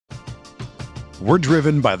We're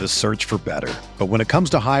driven by the search for better. But when it comes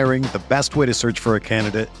to hiring, the best way to search for a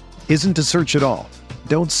candidate isn't to search at all.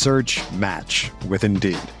 Don't search, match with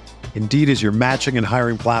Indeed. Indeed is your matching and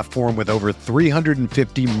hiring platform with over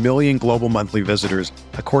 350 million global monthly visitors,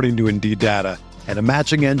 according to Indeed data, and a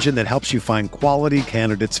matching engine that helps you find quality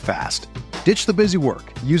candidates fast. Ditch the busy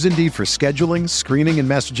work. Use Indeed for scheduling, screening, and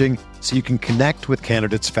messaging so you can connect with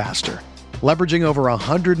candidates faster. Leveraging over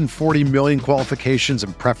 140 million qualifications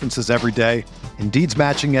and preferences every day, Indeed's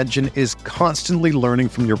matching engine is constantly learning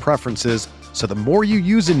from your preferences, so the more you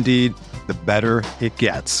use Indeed, the better it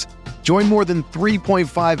gets. Join more than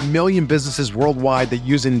 3.5 million businesses worldwide that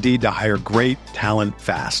use Indeed to hire great talent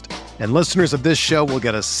fast. And listeners of this show will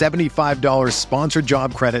get a $75 sponsored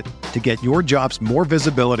job credit to get your jobs more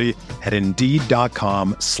visibility at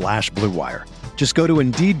Indeed.com/Blue Wire. Just go to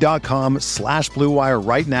Indeed.com/Blue Wire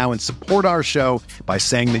right now and support our show by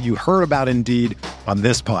saying that you heard about Indeed on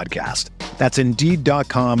this podcast. That's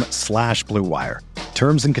Indeed.com/Blue Wire.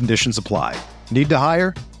 Terms and conditions apply. Need to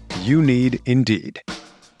hire? You need Indeed.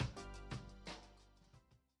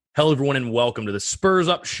 Hello, everyone, and welcome to the Spurs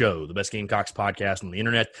Up Show, the best Gamecocks podcast on the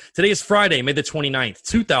internet. Today is Friday, May the 29th,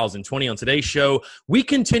 2020. On today's show, we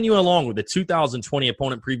continue along with the 2020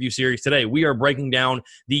 opponent preview series. Today, we are breaking down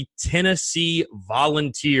the Tennessee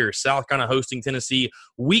Volunteers, South Carolina hosting Tennessee,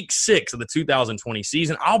 Week 6 of the 2020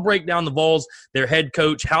 season. I'll break down the Vols, their head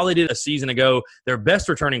coach, how they did a season ago, their best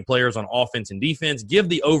returning players on offense and defense, give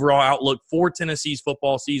the overall outlook for Tennessee's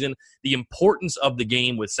football season, the importance of the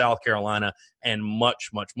game with South Carolina, and much,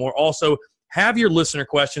 much more. Also, have your listener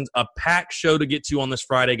questions, a packed show to get to on this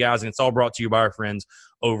Friday, guys, and it's all brought to you by our friends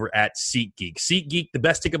over at SeatGeek. SeatGeek, the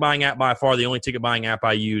best ticket buying app by far, the only ticket buying app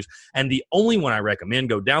I use, and the only one I recommend.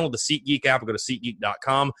 Go download the SeatGeek app or go to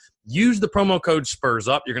SeatGeek.com. Use the promo code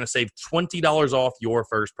SPURSUP. You're going to save $20 off your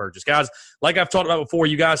first purchase. Guys, like I've talked about before,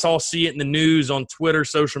 you guys all see it in the news, on Twitter,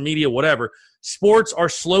 social media, whatever. Sports are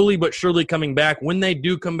slowly but surely coming back. When they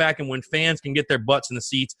do come back and when fans can get their butts in the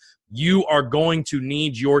seats, you are going to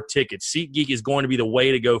need your tickets. SeatGeek is going to be the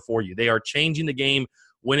way to go for you. They are changing the game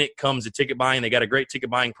when it comes to ticket buying. They got a great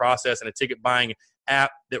ticket buying process and a ticket buying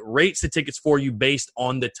app that rates the tickets for you based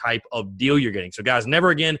on the type of deal you're getting. So, guys,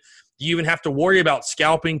 never again do you even have to worry about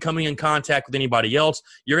scalping, coming in contact with anybody else.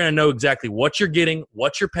 You're going to know exactly what you're getting,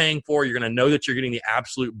 what you're paying for. You're going to know that you're getting the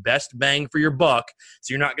absolute best bang for your buck.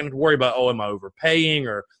 So you're not going to worry about, oh, am I overpaying,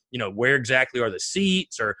 or where exactly are the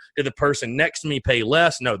seats, or did the person next to me pay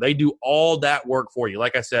less? No, they do all that work for you.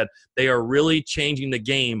 Like I said, they are really changing the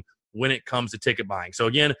game when it comes to ticket buying. So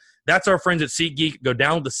again, that's our friends at SeatGeek. Go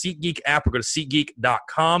download the SeatGeek app or go to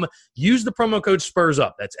SeatGeek.com. Use the promo code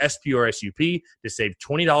SPURSUP, that's SPURSUP, to save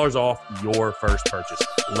 $20 off your first purchase.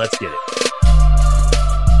 Let's get it.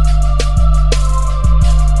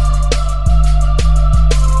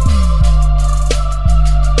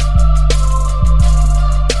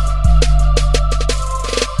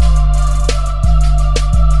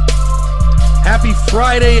 Happy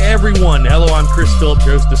Friday, everyone. Hello, I'm Chris Phillips,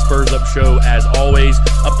 host of the Spurs Up Show. As always,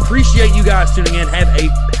 appreciate you guys tuning in. Have a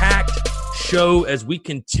packed show as we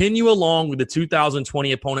continue along with the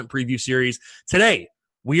 2020 opponent preview series. Today,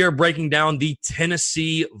 we are breaking down the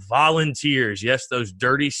Tennessee Volunteers. Yes, those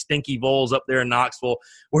dirty, stinky Vols up there in Knoxville.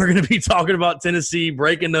 We're going to be talking about Tennessee,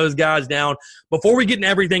 breaking those guys down. Before we get into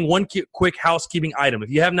everything, one quick housekeeping item. If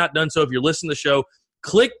you have not done so, if you're listening to the show,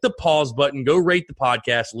 click the pause button, go rate the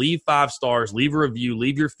podcast, leave 5 stars, leave a review,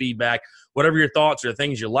 leave your feedback, whatever your thoughts are,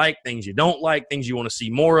 things you like, things you don't like, things you want to see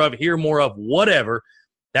more of, hear more of, whatever.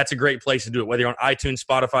 That's a great place to do it, whether you're on iTunes,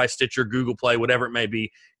 Spotify, Stitcher, Google Play, whatever it may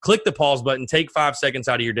be. Click the pause button, take 5 seconds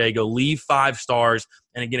out of your day, go leave 5 stars.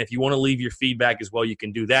 And again, if you want to leave your feedback as well, you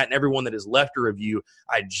can do that. And everyone that has left a review,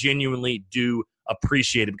 I genuinely do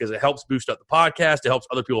appreciate it because it helps boost up the podcast. It helps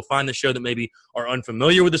other people find the show that maybe are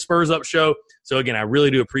unfamiliar with the Spurs Up Show. So again, I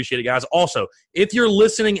really do appreciate it, guys. Also, if you're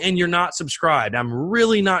listening and you're not subscribed, I'm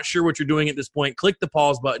really not sure what you're doing at this point. Click the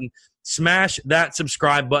pause button, smash that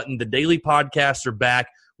subscribe button. The daily podcasts are back.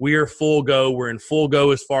 We are full go. We're in full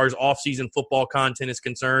go as far as off-season football content is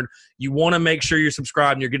concerned. You want to make sure you're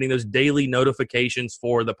subscribed and you're getting those daily notifications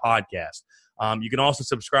for the podcast. You can also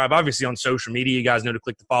subscribe, obviously, on social media. You guys know to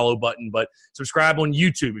click the follow button, but subscribe on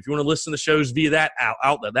YouTube. If you want to listen to the shows via that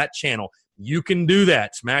outlet, that channel, you can do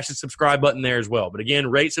that. Smash the subscribe button there as well. But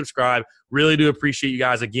again, rate, subscribe. Really do appreciate you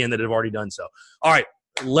guys, again, that have already done so. All right,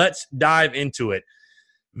 let's dive into it.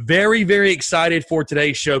 Very, very excited for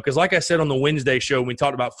today's show because, like I said on the Wednesday show when we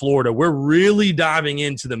talked about Florida, we're really diving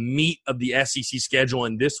into the meat of the SEC schedule,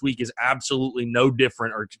 and this week is absolutely no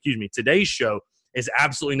different, or excuse me, today's show is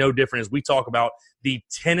absolutely no different as we talk about the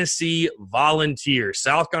Tennessee Volunteers.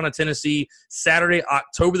 South Carolina, Tennessee, Saturday,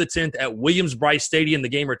 October the 10th at Williams-Brice Stadium. The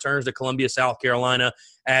game returns to Columbia, South Carolina,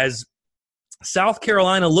 as South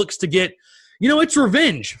Carolina looks to get, it's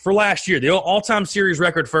revenge for last year. The all-time series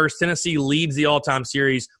record first. Tennessee leads the all-time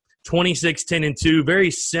series 26-10-2,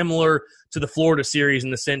 very similar to the Florida series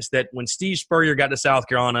in the sense that when Steve Spurrier got to South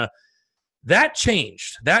Carolina, that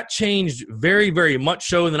changed. That changed very, very much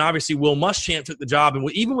so. And then obviously Will Muschamp took the job. And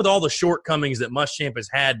even with all the shortcomings that Muschamp has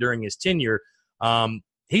had during his tenure,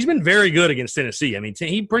 he's been very good against Tennessee. I mean,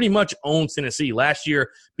 he pretty much owns Tennessee, last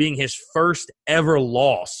year being his first ever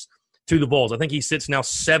loss to the Vols. I think he sits now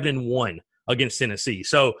 7-1 against Tennessee.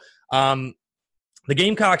 So the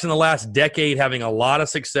Gamecocks in the last decade having a lot of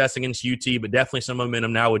success against UT, but definitely some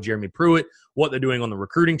momentum now with Jeremy Pruitt, what they're doing on the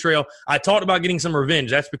recruiting trail. I talked about getting some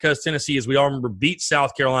revenge. That's because Tennessee, as we all remember, beat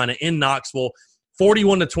South Carolina in Knoxville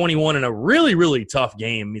 41-21 in a really, really tough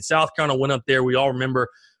game. I mean, South Carolina went up there. We all remember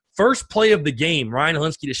first play of the game, Ryan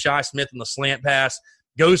Hilinski to Shi Smith on the slant pass,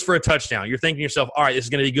 goes for a touchdown. You're thinking to yourself, all right, this is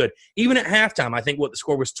going to be good. Even at halftime, I think the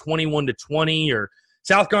score was 21-20, or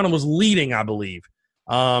South Carolina was leading, I believe.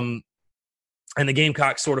 And the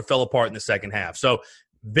Gamecocks sort of fell apart in the second half. So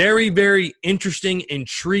very, very interesting,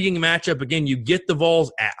 intriguing matchup. Again, you get the Vols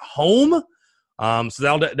at home. So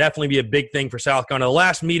that'll definitely be a big thing for South Carolina. The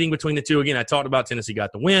last meeting between the two, again, I talked about Tennessee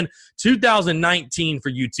got the win. 2019 for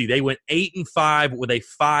UT. They went 8-5 with a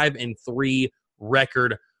 5-3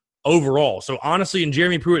 record overall. So honestly, in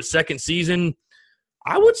Jeremy Pruitt's second season,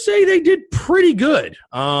 I would say they did pretty good.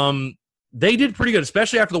 They did pretty good,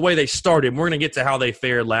 especially after the way they started. We're going to get to how they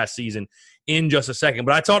fared last season in just a second.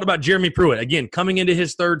 But I talked about Jeremy Pruitt. Again, coming into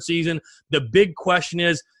his third season, the big question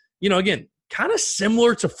is, again, kind of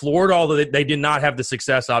similar to Florida, although they did not have the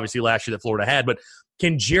success, obviously, last year that Florida had. But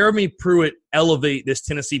can Jeremy Pruitt elevate this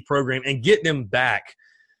Tennessee program and get them back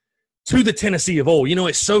to the Tennessee of old?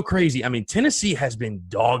 It's so crazy. I mean, Tennessee has been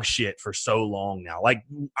dog shit for so long now.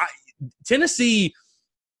 Tennessee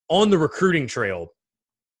on the recruiting trail,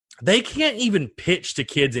 they can't even pitch to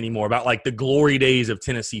kids anymore about the glory days of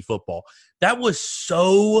Tennessee football. That was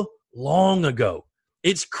so long ago.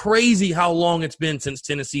 It's crazy how long it's been since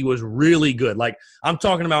Tennessee was really good. I'm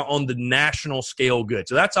talking about on the national scale good.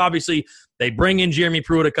 So that's obviously, they bring in Jeremy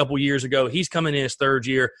Pruitt a couple years ago. He's coming in his third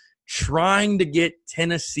year, trying to get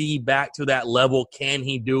Tennessee back to that level. Can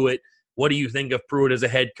he do it? What do you think of Pruitt as a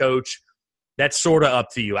head coach? That's sort of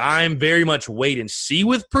up to you. I'm very much wait and see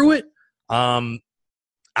with Pruitt.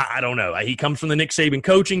 I don't know. He comes from the Nick Saban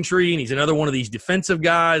coaching tree, and he's another one of these defensive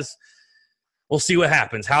guys. We'll see what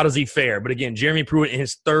happens. How does he fare? But again, Jeremy Pruitt in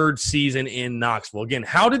his third season in Knoxville. Again,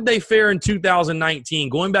 how did they fare in 2019?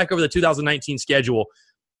 Going back over the 2019 schedule,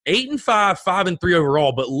 8-5, 5-3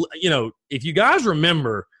 overall. But, if you guys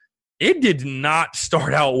remember, it did not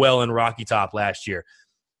start out well in Rocky Top last year.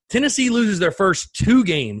 Tennessee loses their first two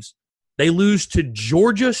games. They lose to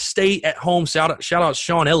Georgia State at home. Shout out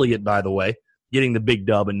Sean Elliott, by the way, getting the big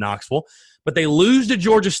dub in Knoxville. But they lose to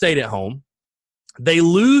Georgia State at home. They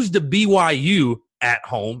lose to BYU at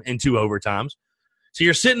home in 2 overtimes. So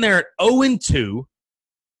you're sitting there at 0-2.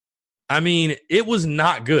 I mean, it was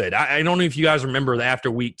not good. I don't know if you guys remember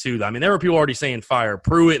after week 2. I mean, there were people already saying fire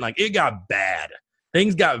Pruitt. It got bad.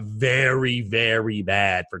 Things got very, very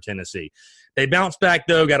bad for Tennessee. They bounced back,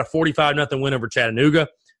 though, got a 45-0 win over Chattanooga.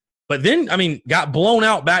 But then, got blown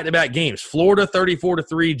out back-to-back games. Florida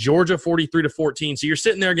 34-3, Georgia 43-14. So you're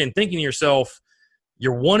sitting there again thinking to yourself,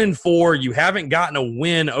 you're 1-4. You haven't gotten a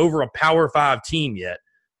win over a Power 5 team yet.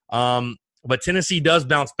 But Tennessee does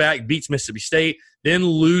bounce back, beats Mississippi State, then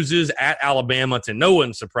loses at Alabama to no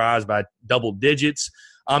one's surprise by double digits.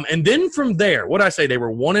 And then from there, what did I say? They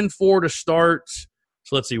were 1-4 to start.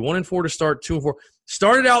 So let's see, 1-4 to start, 2-4.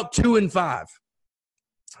 Started out 2-5.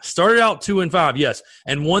 Started out 2-5, yes,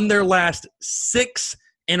 and won their last 6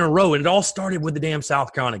 in a row. And it all started with the damn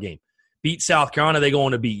South Carolina game. Beat South Carolina. They go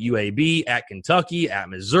on to beat UAB, at Kentucky, at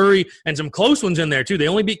Missouri, and some close ones in there, too. They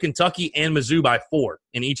only beat Kentucky and Mizzou by 4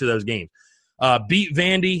 in each of those games. Beat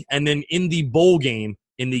Vandy, and then in the bowl game,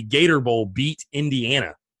 in the Gator Bowl, beat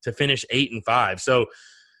Indiana to finish 8-5. So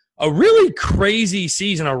a really crazy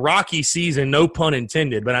season, a rocky season, no pun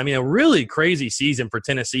intended, but a really crazy season for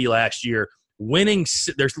Tennessee last year, winning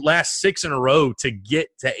their last 6 in a row to get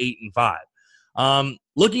to 8-5.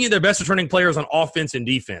 Looking at their best returning players on offense and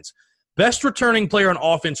defense. Best returning player on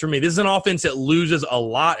offense for me, this is an offense that loses a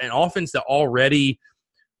lot, an offense that already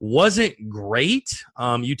wasn't great.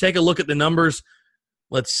 You take a look at the numbers,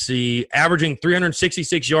 let's see, averaging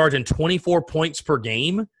 366 yards and 24 points per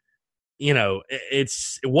game. It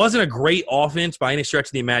wasn't a great offense by any stretch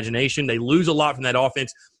of the imagination. They lose a lot from that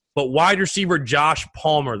offense. but wide receiver Josh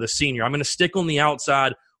Palmer, the senior. I'm going to stick on the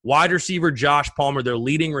outside. Wide receiver Josh Palmer, their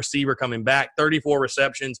leading receiver coming back, 34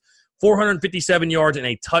 receptions, 457 yards, and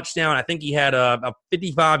a touchdown. I think he had about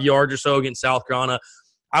 55 yards or so against South Carolina.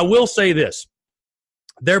 I will say this.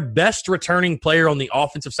 Their best returning player on the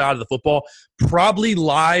offensive side of the football probably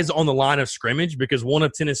lies on the line of scrimmage, because one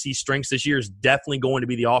of Tennessee's strengths this year is definitely going to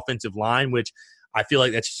be the offensive line, which I feel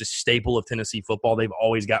like that's just a staple of Tennessee football. They've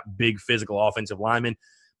always got big physical offensive linemen.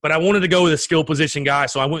 But I wanted to go with a skill position guy,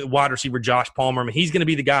 so I went with wide receiver Josh Palmer. I mean, he's going to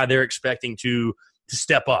be the guy they're expecting to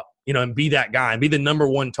step up, and be that guy and be the number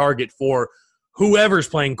one target for whoever's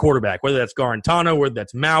playing quarterback, whether that's Garantano, whether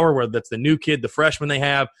that's Maurer, whether that's the new kid, the freshman they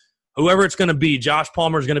have. Whoever it's going to be, Josh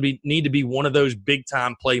Palmer is going to need to be one of those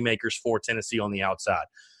big-time playmakers for Tennessee on the outside.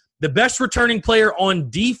 The best returning player on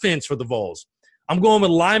defense for the Vols, I'm going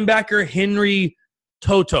with linebacker Henry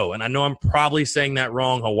Toto, and I know I'm probably saying that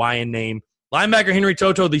wrong, Hawaiian name. Linebacker Henry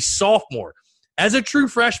Toto, the sophomore, as a true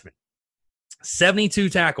freshman, 72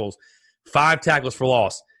 tackles, 5 tackles for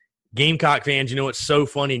loss. Gamecock fans, it's so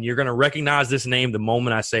funny, and you're going to recognize this name the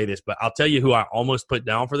moment I say this, but I'll tell you who I almost put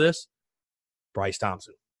down for this, Bryce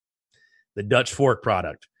Thompson. The Dutch Fork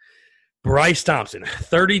product. Bryce Thompson,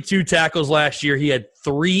 32 tackles last year. He had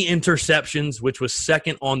 3 interceptions, which was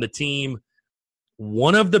second on the team.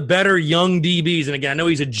 One of the better young DBs, and again, I know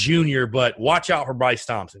he's a junior, but watch out for Bryce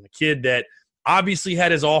Thompson, the kid that obviously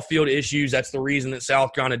had his off-field issues. That's the reason that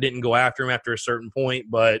South Carolina didn't go after him after a certain point,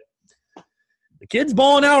 but the kid's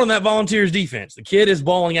balling out on that Volunteers defense. The kid is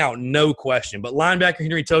balling out, no question. But linebacker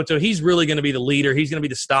Henry Toto, he's really going to be the leader. He's going to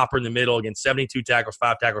be the stopper in the middle. Again, 72 tackles,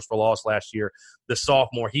 5 tackles for loss last year. The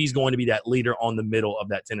sophomore, he's going to be that leader on the middle of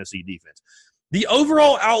that Tennessee defense. The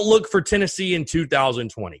overall outlook for Tennessee in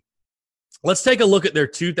 2020. Let's take a look at their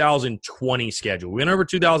 2020 schedule. We went over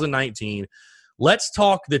 2019. Let's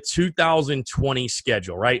talk the 2020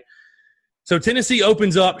 schedule, right? So Tennessee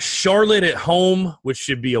opens up Charlotte at home, which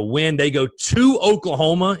should be a win. They go to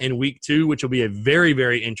Oklahoma in week 2, which will be a very,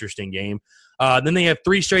 very interesting game. Then they have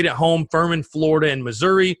 3 straight at home, Furman, Florida, and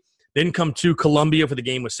Missouri. Then come to Columbia for the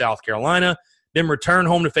game with South Carolina. Then return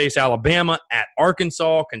home to face Alabama, at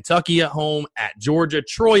Arkansas, Kentucky at home, at Georgia,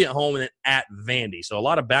 Troy at home, and then at Vandy. So a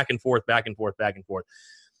lot of back and forth, back and forth, back and forth.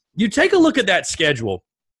 You take a look at that schedule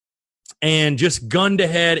and just gun to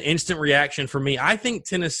head, instant reaction for me. I think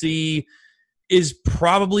Tennessee is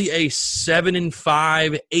probably a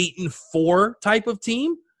 7-5, 8-4 type of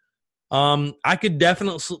team. I could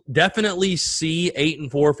definitely see 8-4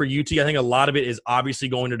 for UT. I think a lot of it is obviously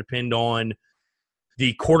going to depend on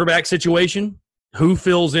the quarterback situation, who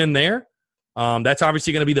fills in there. That's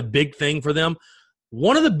obviously going to be the big thing for them.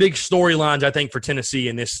 One of the big storylines, I think, for Tennessee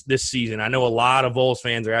in this season, I know a lot of Vols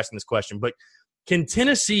fans are asking this question, but can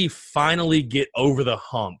Tennessee finally get over the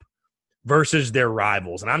hump versus their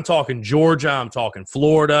rivals? And I'm talking Georgia, I'm talking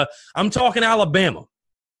Florida, I'm talking Alabama.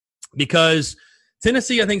 Because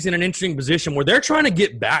Tennessee, I think, is in an interesting position where they're trying to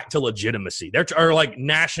get back to legitimacy. Or like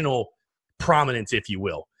national prominence, if you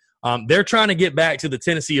will. They're trying to get back to the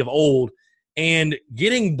Tennessee of old, and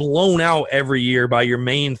getting blown out every year by your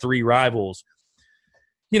main 3 rivals,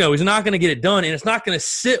 is not going to get it done, and it's not going to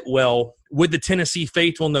sit well with the Tennessee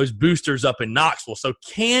faithful and those boosters up in Knoxville. So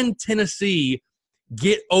can Tennessee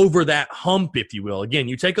get over that hump, if you will? Again,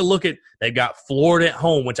 you take a look at, they've got Florida at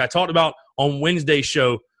home, which I talked about on Wednesday's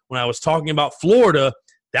show when I was talking about Florida.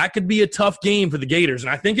 That could be a tough game for the Gators, and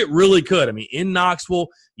I think it really could. I mean, in Knoxville,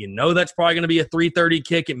 that's probably going to be a 3:30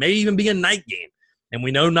 kick. It may even be a night game, and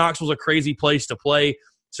we know Knoxville's a crazy place to play,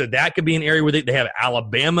 so that could be an area where they have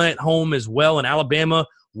Alabama at home as well. And Alabama,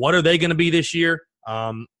 what are they going to be this year?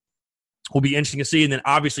 Will be interesting to see. And then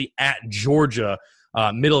obviously at Georgia,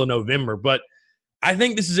 middle of November. But I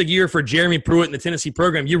think this is a year for Jeremy Pruitt and the Tennessee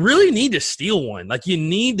program. You really need to steal one. Like, you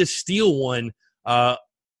need to steal one of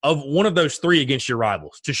one of those 3 against your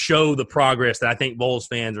rivals to show the progress that I think Vols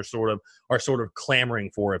fans are sort of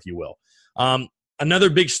clamoring for, if you will. Another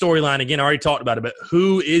big storyline, again, I already talked about it, but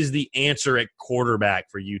who is the answer at quarterback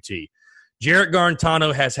for UT? Jarrett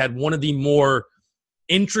Garantano has had one of the more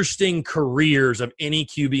interesting careers of any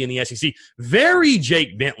QB in the SEC. Very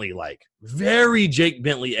Jake Bentley-like, very Jake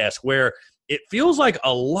Bentley-esque, where it feels like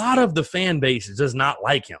a lot of the fan base does not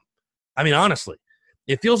like him. I mean, honestly.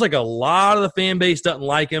 It feels like a lot of the fan base doesn't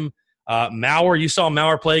like him. Maurer, you saw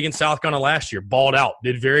Maurer play against South Carolina last year. Balled out.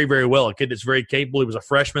 Did very, very well. A kid that's very capable. He was a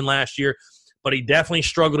freshman last year, but he definitely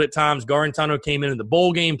struggled at times. Garantano came into the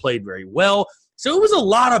bowl game, played very well. So it was a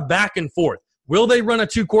lot of back and forth. Will they run a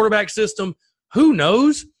 2-quarterback system? Who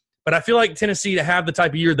knows? But I feel like Tennessee, to have the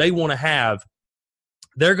type of year they want to have,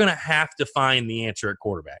 they're going to have to find the answer at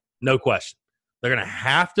quarterback. No question. They're going to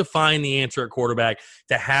have to find the answer at quarterback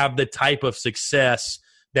to have the type of success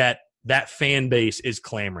that fan base is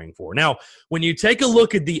clamoring for. Now, when you take a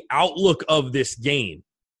look at the outlook of this game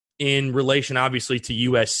in relation, obviously, to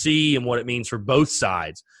USC and what it means for both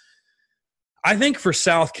sides, I think for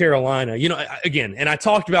South Carolina, again, and I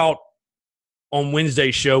talked about on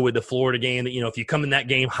Wednesday's show with the Florida game that, if you come in that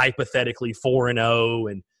game hypothetically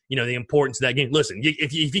 4-0 and, the importance of that game. Listen,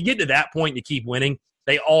 if you get to that point and you keep winning,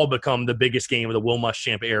 they all become the biggest game of the Will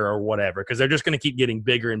Muschamp era or whatever, because they're just going to keep getting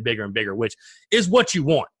bigger and bigger and bigger, which is what you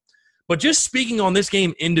want. But just speaking on this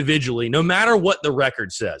game individually, no matter what the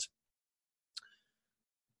record says,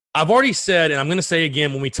 I've already said, and I'm going to say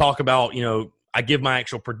again when we talk about, I give my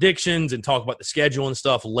actual predictions and talk about the schedule and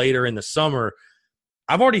stuff later in the summer,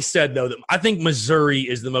 I've already said, though, that I think Missouri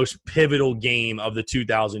is the most pivotal game of the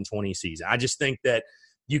 2020 season. I just think that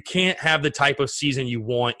you can't have the type of season you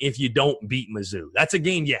want if you don't beat Mizzou. That's a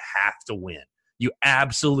game you have to win. You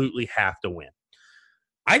absolutely have to win.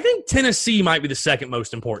 I think Tennessee might be the second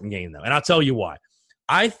most important game, though, and I'll tell you why.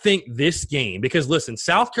 I think this game, because, listen,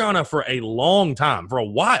 South Carolina for a long time, for a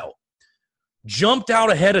while, jumped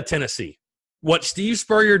out ahead of Tennessee. What Steve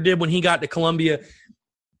Spurrier did when he got to Columbia,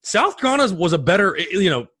 South Carolina was a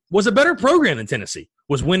better program than Tennessee,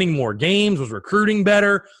 was winning more games, was recruiting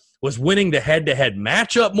better, was winning the head-to-head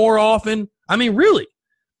matchup more often. I mean, really.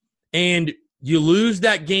 And you lose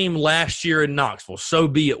that game last year in Knoxville, so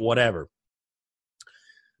be it, whatever.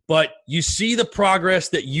 But you see the progress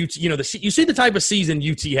that you see the type of season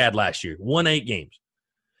UT had last year, won 8 games.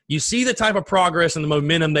 You see the type of progress and the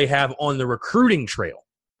momentum they have on the recruiting trail,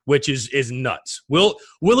 which is nuts. Will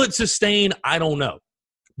it sustain? I don't know.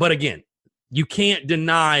 But again, you can't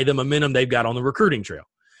deny the momentum they've got on the recruiting trail.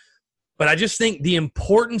 But I just think the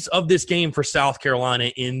importance of this game for South Carolina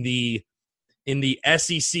in the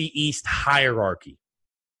SEC East hierarchy,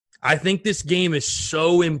 I think this game is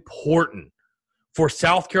so important for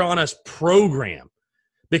South Carolina's program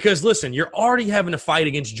because, listen, you're already having to fight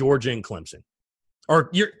against Georgia and Clemson.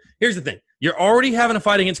 Here's the thing. You're already having a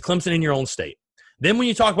fight against Clemson in your own state. Then when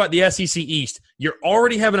you talk about the SEC East, you're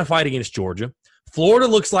already having a fight against Georgia. Florida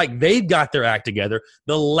looks like they've got their act together.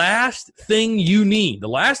 The last thing you need, the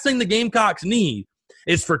last thing the Gamecocks need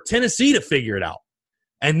is for Tennessee to figure it out.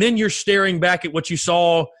 And then you're staring back at what you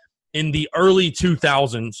saw in the early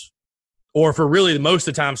 2000s, or for really most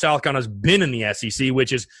of the time South Carolina's been in the SEC,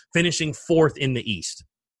 which is finishing 4th in the East,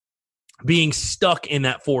 being stuck in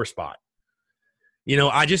that 4 spot.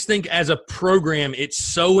 I just think as a program, it's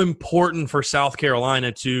so important for South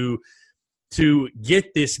Carolina to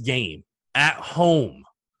get this game at home.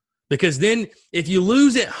 Because then if you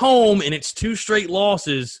lose at home and it's 2 straight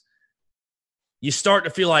losses, you start to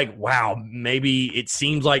feel like, wow, maybe it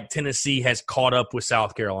seems like Tennessee has caught up with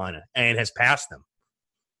South Carolina and has passed them.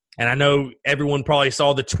 And I know everyone probably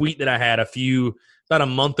saw the tweet that I had about a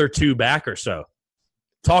month or 2 back or so,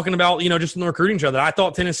 talking about, just in the recruiting trail that I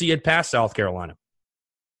thought Tennessee had passed South Carolina.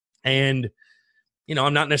 And,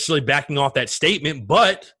 I'm not necessarily backing off that statement,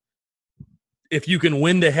 but if you can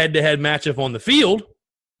win the head-to-head matchup on the field,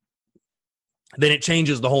 then it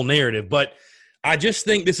changes the whole narrative. But I just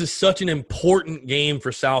think this is such an important game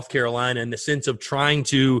for South Carolina in the sense of trying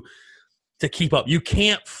to keep up. You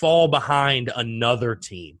can't fall behind another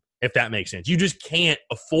team, if that makes sense. You just can't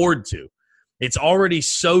afford to. It's already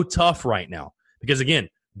so tough right now because, again,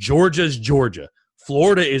 Georgia's Georgia.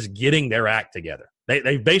 Florida is getting their act together.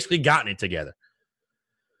 They've basically gotten it together.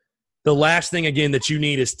 The last thing, again, that you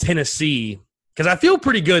need is Tennessee, because I feel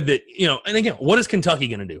pretty good that, and again, what is Kentucky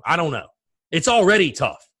going to do? I don't know. It's already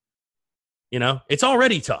tough. It's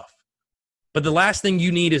already tough. But the last thing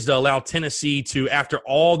you need is to allow Tennessee to, after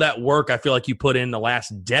all that work I feel like you put in the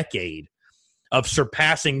last decade of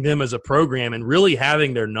surpassing them as a program and really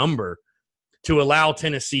having their number, to allow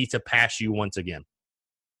Tennessee to pass you once again.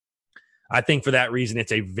 I think for that reason,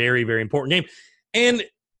 it's a very, very important game. And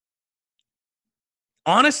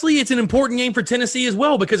honestly, it's an important game for Tennessee as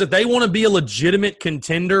well, because if they want to be a legitimate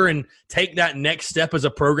contender and take that next step as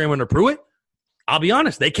a program under Pruitt, I'll be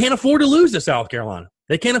honest, they can't afford to lose to South Carolina.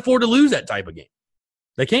 They can't afford to lose that type of game.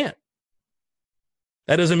 They can't.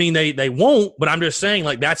 That doesn't mean they won't, but I'm just saying,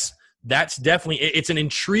 like, that's definitely – it's an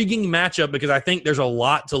intriguing matchup because I think there's a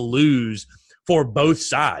lot to lose for both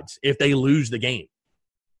sides if they lose the game.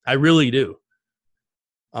 I really do.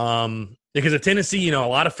 Because of Tennessee, a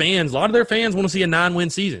lot of their fans want to see a 9-win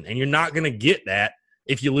season, and you're not going to get that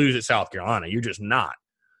if you lose at South Carolina. You're just not.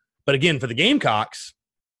 But again, for the Gamecocks,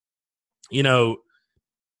 you've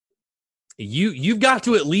got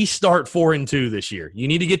to at least start 4-2 this year. You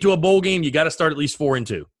need to get to a bowl game. You got to start at least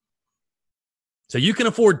 4-2. So you can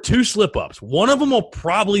afford 2 slip-ups. One of them will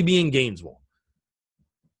probably be in Gainesville.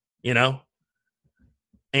 you know?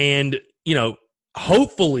 And,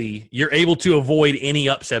 hopefully you're able to avoid any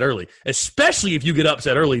upset early, especially if you get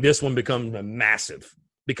upset early. This one becomes massive.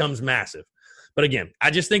 But again,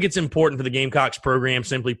 I just think it's important for the Gamecocks program,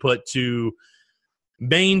 simply put, to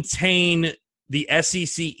maintain the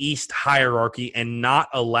SEC East hierarchy and not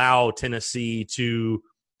allow Tennessee to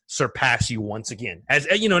surpass you once again. As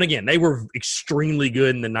you know, and again, they were extremely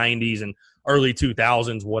good in the 90s and early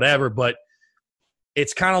 2000s, whatever, but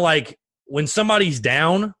it's kind of like when somebody's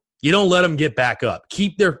down, you don't let them get back up.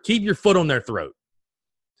 Keep your foot on their throat.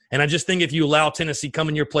 And I just think if you allow Tennessee come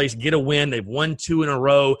in your place, get a win, they've won 2 in a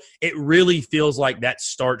row, it really feels like that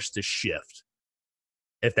starts to shift,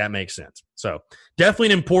 if that makes sense. So definitely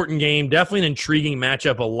an important game, definitely an intriguing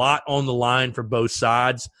matchup, a lot on the line for both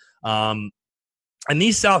sides. And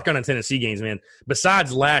these South Carolina Tennessee games, man,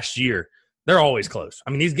 besides last year, they're always close.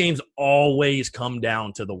 I mean, these games always come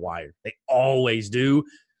down to the wire. They always do.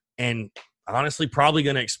 And honestly, probably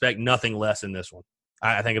going to expect nothing less in this one.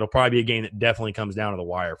 I think it'll probably be a game that definitely comes down to the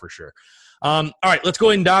wire for sure. All right, let's go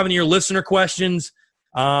ahead and dive into your listener questions.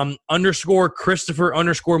 Underscore Christopher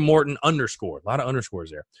underscore Morton underscore. A lot of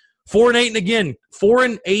underscores there. 4-8 and again.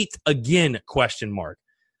 4-8 again, question mark.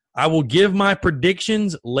 I will give my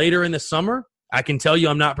predictions later in the summer. I can tell you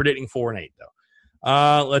I'm not predicting 4-8,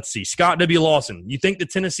 though. Let's see. Scott W. Lawson. You think the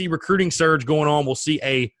Tennessee recruiting surge going on will see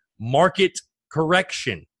a market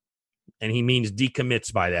correction? And he means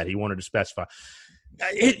decommits by that. He wanted to specify.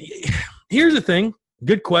 Here's the thing.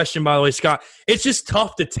 Good question, by the way, Scott. It's just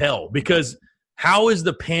tough to tell because how is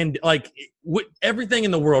the everything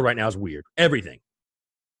in the world right now is weird. Everything's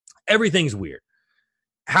weird.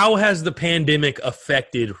 How has the pandemic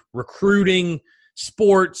affected recruiting,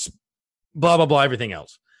 sports, blah, blah, blah, everything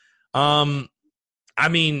else? I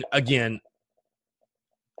mean, again,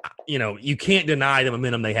 you can't deny the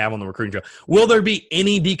momentum they have on the recruiting trail. Will there be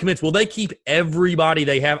any decommits? Will they keep everybody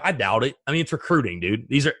they have? I doubt it. I mean, it's recruiting, dude.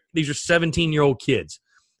 These are 17-year-old kids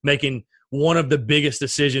making one of the biggest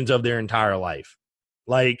decisions of their entire life.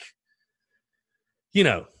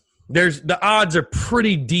 There's the odds are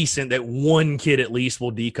pretty decent that one kid at least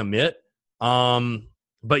will decommit.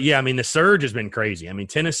 But yeah, I mean, the surge has been crazy. I mean,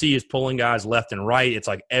 Tennessee is pulling guys left and right. It's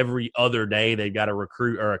like every other day they've got a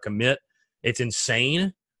recruit or a commit. It's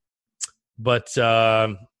insane. But, yeah,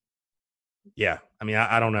 I mean,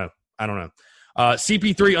 I don't know.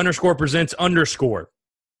 CP3 underscore presents underscore.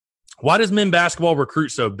 Why does men basketball recruit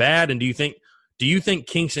so bad? And do you think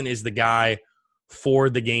Kingston is the guy for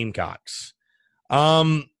the Gamecocks?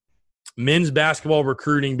 Men's basketball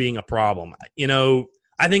recruiting being a problem.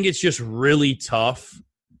 I think it's just really tough.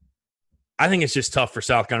 I think it's just tough for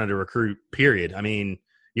South Carolina to recruit, period. I mean,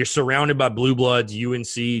 you're surrounded by blue bloods,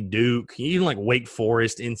 UNC, Duke, even like Wake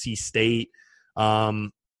Forest, NC State. So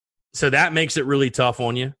that makes it really tough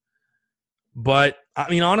on you. But, I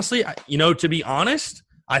mean, honestly, to be honest,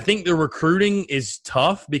 I think the recruiting is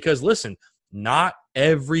tough because, listen, not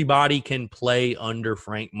everybody can play under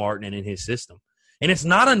Frank Martin and in his system. And it's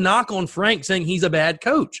not a knock on Frank saying he's a bad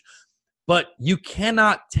coach. But you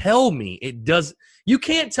cannot tell me it does. You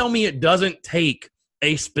can't tell me it doesn't take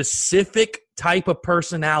a specific type of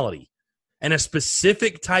personality and a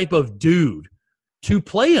specific type of dude to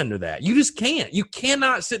play under that. You just can't. You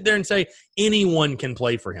cannot sit there and say anyone can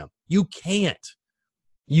play for him. You can't.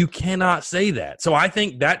 You cannot say that. So I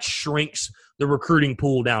think that shrinks the recruiting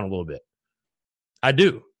pool down a little bit. I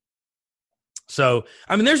do. So,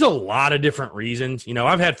 I mean, there's a lot of different reasons.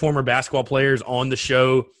 I've had former basketball players on the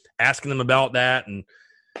show asking them about that. And,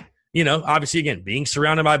 obviously, again, being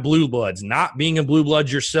surrounded by blue bloods, not being a blue blood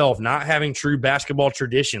yourself, not having true basketball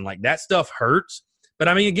tradition, like that stuff hurts. But,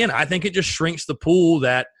 I mean, again, I think it just shrinks the pool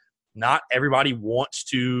that not everybody wants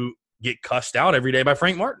to get cussed out every day by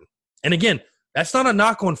Frank Martin. And, again, that's not a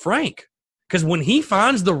knock on Frank because when he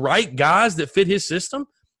finds the right guys that fit his system,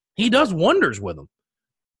 he does wonders with them.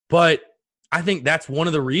 But I think that's one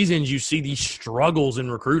of the reasons you see these struggles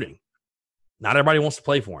in recruiting. Not everybody wants to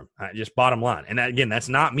play for him. Just bottom line. And again, that's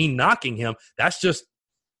not me knocking him. It's just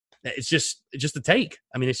a take.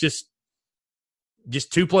 I mean, it's just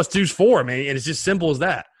 2 + 2 is 4. I mean, and it's just simple as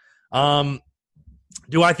that.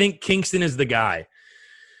 Do I think Kingston is the guy?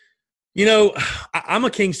 I'm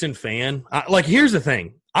a Kingston fan. Here's the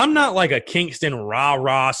thing. I'm not like a Kingston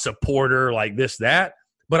rah-rah supporter like this, that.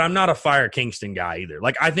 But I'm not a Fire Kingston guy either.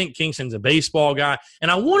 I think Kingston's a baseball guy, and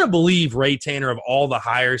I want to believe Ray Tanner, of all the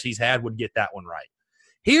hires he's had, would get that one right.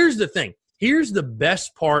 Here's the thing. Here's the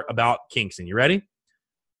best part about Kingston. You ready?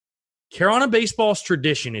 Carolina baseball's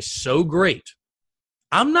tradition is so great.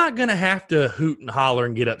 I'm not going to have to hoot and holler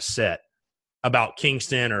and get upset about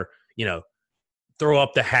Kingston or, throw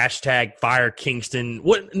up the hashtag fire Kingston.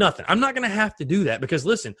 Nothing. I'm not going to have to do that because,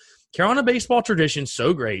 listen, Carolina baseball tradition's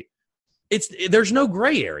so great. There's no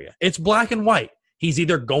gray area. It's black and white. He's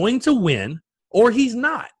either going to win or he's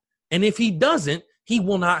not. And if he doesn't, he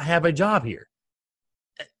will not have a job here.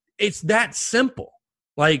 It's that simple.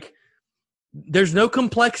 Like, there's no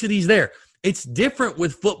complexities there. It's different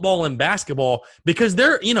with football and basketball because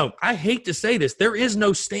I hate to say this, there is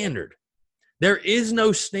no standard. There is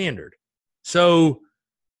no standard. So,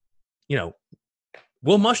 Will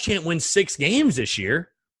Muschamp win 6 games this year?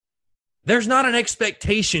 There's not an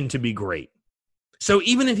expectation to be great. So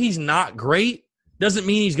even if he's not great, doesn't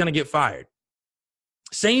mean he's going to get fired.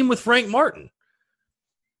 Same with Frank Martin.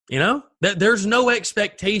 There's no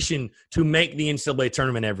expectation to make the NCAA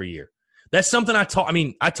tournament every year. That's something I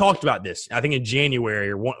talked about this, I think in January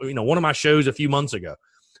or one of my shows a few months ago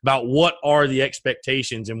about what are the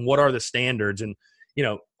expectations and what are the standards and,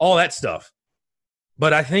 all that stuff.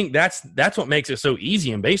 But I think that's what makes it so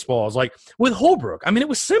easy in baseball is like with Holbrook. It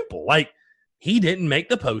was simple. Like he didn't make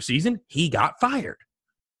the postseason. He got fired.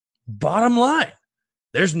 Bottom line,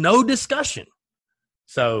 there's no discussion.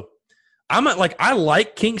 So I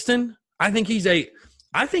like Kingston. I think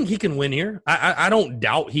he can win here. I don't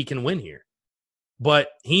doubt he can win here. But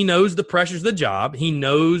he knows the pressures of the job. He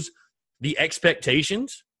knows the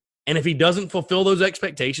expectations. And if he doesn't fulfill those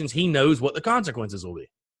expectations, he knows what the consequences will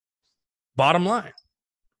be. Bottom line.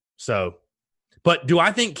 So, but do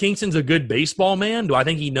I think Kingston's a good baseball man? Do I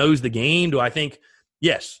think he knows the game?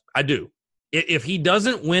 Yes, I do. If he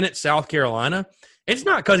doesn't win at South Carolina, it's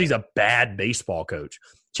not because he's a bad baseball coach.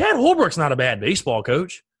 Chad Holbrook's not a bad baseball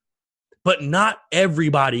coach. But not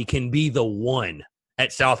everybody can be the one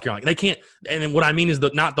at South Carolina. They can't, and what I mean is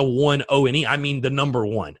not the one O&E. I mean the number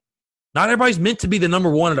one. Not everybody's meant to be the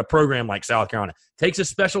number one at a program like South Carolina. It takes a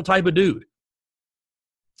special type of dude.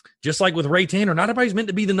 Just like with Ray Tanner, not everybody's meant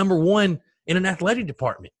to be the number one in an athletic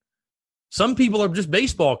department. Some people are just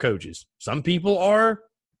baseball coaches. Some people are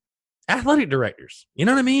athletic directors. You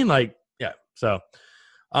know what I mean? Like, yeah. So,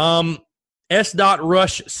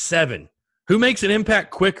 S.Rush7. Who makes an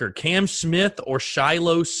impact quicker, Cam Smith or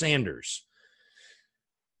Shiloh Sanders?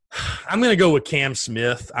 I'm going to go with Cam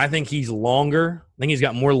Smith. I think he's longer. I think he's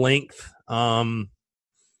got more length.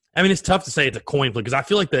 It's tough to say it's a coin flip because I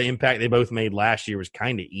feel like the impact they both made last year was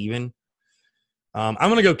kind of even. I'm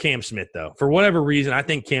going to go Cam Smith, though. For whatever reason, I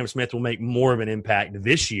think Cam Smith will make more of an impact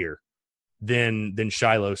this year than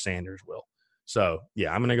Shiloh Sanders will. So,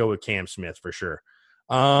 yeah, I'm going to go with Cam Smith for sure.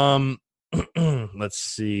 Let's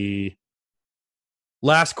see.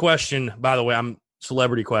 Last question, by the way,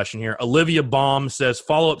 celebrity question here. Olivia Baum says,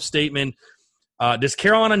 follow-up statement, does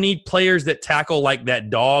Carolina need players that tackle like that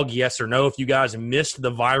dog, yes or no? If you guys missed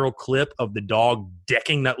the viral clip of the dog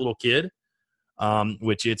decking that little kid,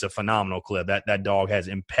 which it's a phenomenal clip. That dog has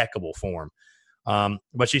impeccable form.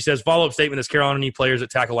 But she says, follow-up statement, does Carolina need players that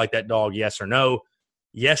tackle like that dog, yes or no?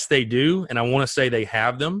 Yes, they do, and I want to say they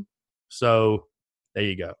have them. So there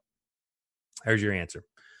you go. There's your answer.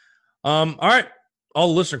 All right. All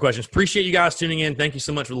the listener questions. Appreciate you guys tuning in. Thank you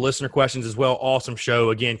so much for the listener questions as well. Awesome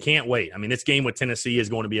show. Again, can't wait. This game with Tennessee is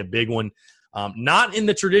going to be a big one. Not in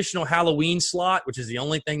the traditional Halloween slot, which is the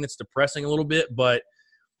only thing that's depressing a little bit, but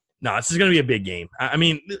no, this is going to be a big game.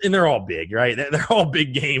 And they're all big, right? They're all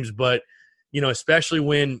big games, but, especially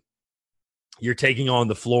when you're taking on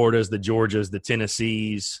the Floridas, the Georgias, the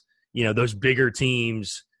Tennessees, those bigger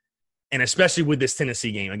teams, and especially with this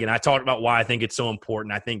Tennessee game. Again, I talked about why I think it's so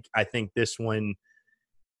important. I think this one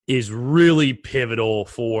is really pivotal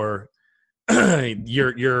for the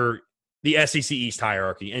SEC East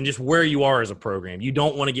hierarchy and just where you are as a program. You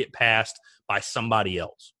don't want to get passed by somebody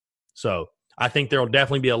else. So I think there will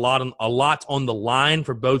definitely be a lot on the line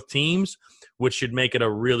for both teams, which should make it a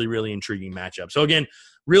really, really intriguing matchup. So again,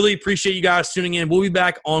 really appreciate you guys tuning in. We'll be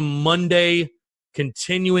back on Monday,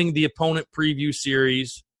 continuing the opponent preview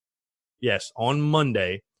series. Yes, on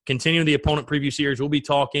Monday, continuing the opponent preview series. We'll be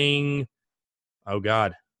talking, oh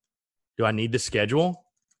God, do I need the schedule?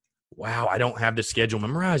 Wow, I don't have the schedule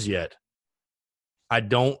memorized yet. Do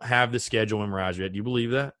you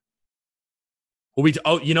believe that?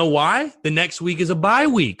 You know why? The next week is a bye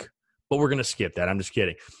week, but we're going to skip that. I'm just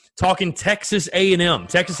kidding. Talking Texas A&M and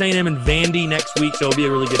Vandy next week, so it'll be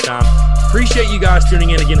a really good time. Appreciate you guys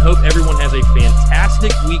tuning in. Again, hope everyone has a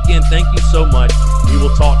fantastic weekend. Thank you so much. We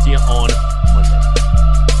will talk to you on Monday.